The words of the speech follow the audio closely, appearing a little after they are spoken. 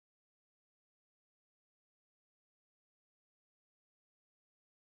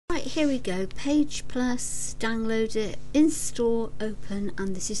here we go, Page Plus, download it, install, open,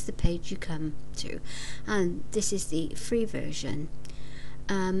 and this is the page you come to, and this is the free version.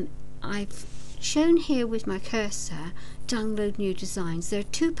 I've shown here with my cursor download new designs. There are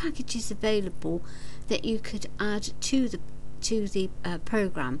 2 packages available that you could add to the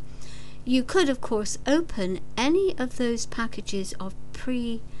program. You could of course open any of those packages of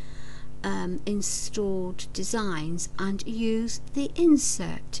installed designs and use the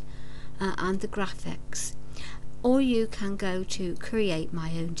insert and the graphics, or you can go to create my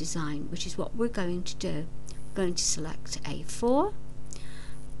own design, which is what we're going to do. We're going to select A4,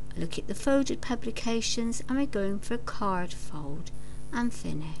 look at the folded publications, and we're going for card fold and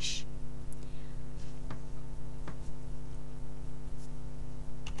finish.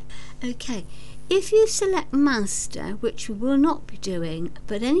 Okay, if you select master, which we will not be doing,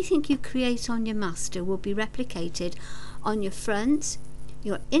 but anything you create on your master will be replicated on your front,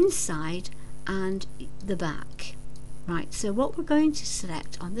 your inside and the back. Right, so what we're going to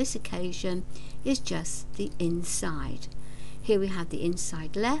select on this occasion is just the inside. Here we have the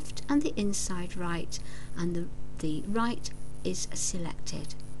inside left and the inside right, and the right is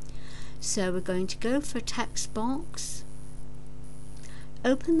selected. So we're going to go for a text box,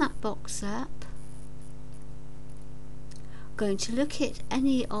 open that box up, going to look at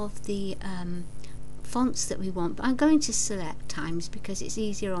any of the fonts that we want, but I'm going to select Times because it's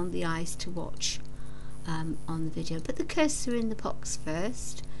easier on the eyes to watch on the video. Put the cursor in the box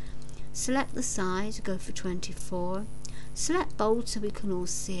first, select the size, go for 24, select bold so we can all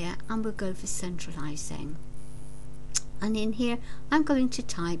see it, and we'll go for centralizing, and in here I'm going to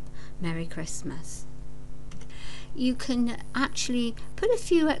type Merry Christmas. You can actually put a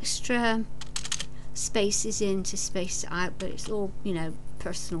few extra spaces in to space it out, but it's all, you know,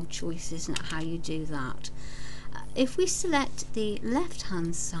 personal choice, isn't it, how you do that. If we select the left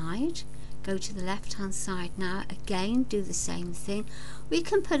hand side, go to the left hand side now, again do the same thing. We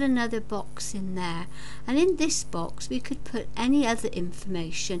can put another box in there, and in this box we could put any other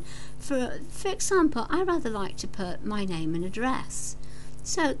information. For example, I rather like to put my name and address,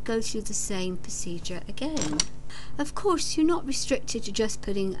 so go through the same procedure again. Of course, you're not restricted to just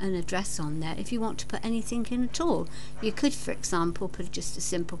putting an address on there. If you want to put anything in at all, you could, for example, put just a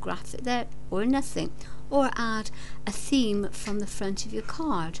simple graphic there, or nothing, or add a theme from the front of your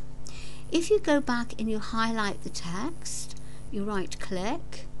card. If you go back and you highlight the text, you right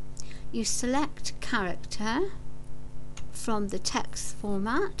click, you select character from the text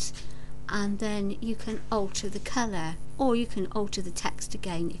format, and then you can alter the colour, or you can alter the text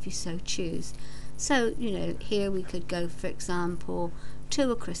again if you so choose. So, you know, here we could go, for example, to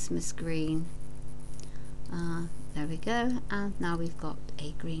a Christmas green. There we go, and now we've got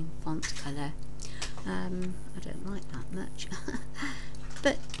a green font colour. I don't like that much.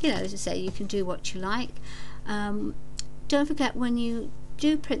 But, you know, as I say, you can do what you like. Don't forget, when you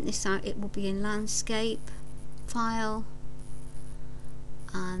do print this out, it will be in landscape, file,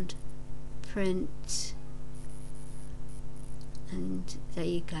 and print. And there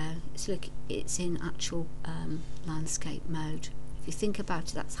you go. It's in actual landscape mode. If you think about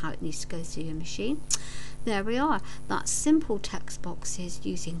it, that's how it needs to go through your machine. There we are. That's simple text boxes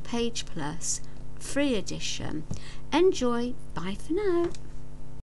using Page Plus, free edition. Enjoy. Bye for now.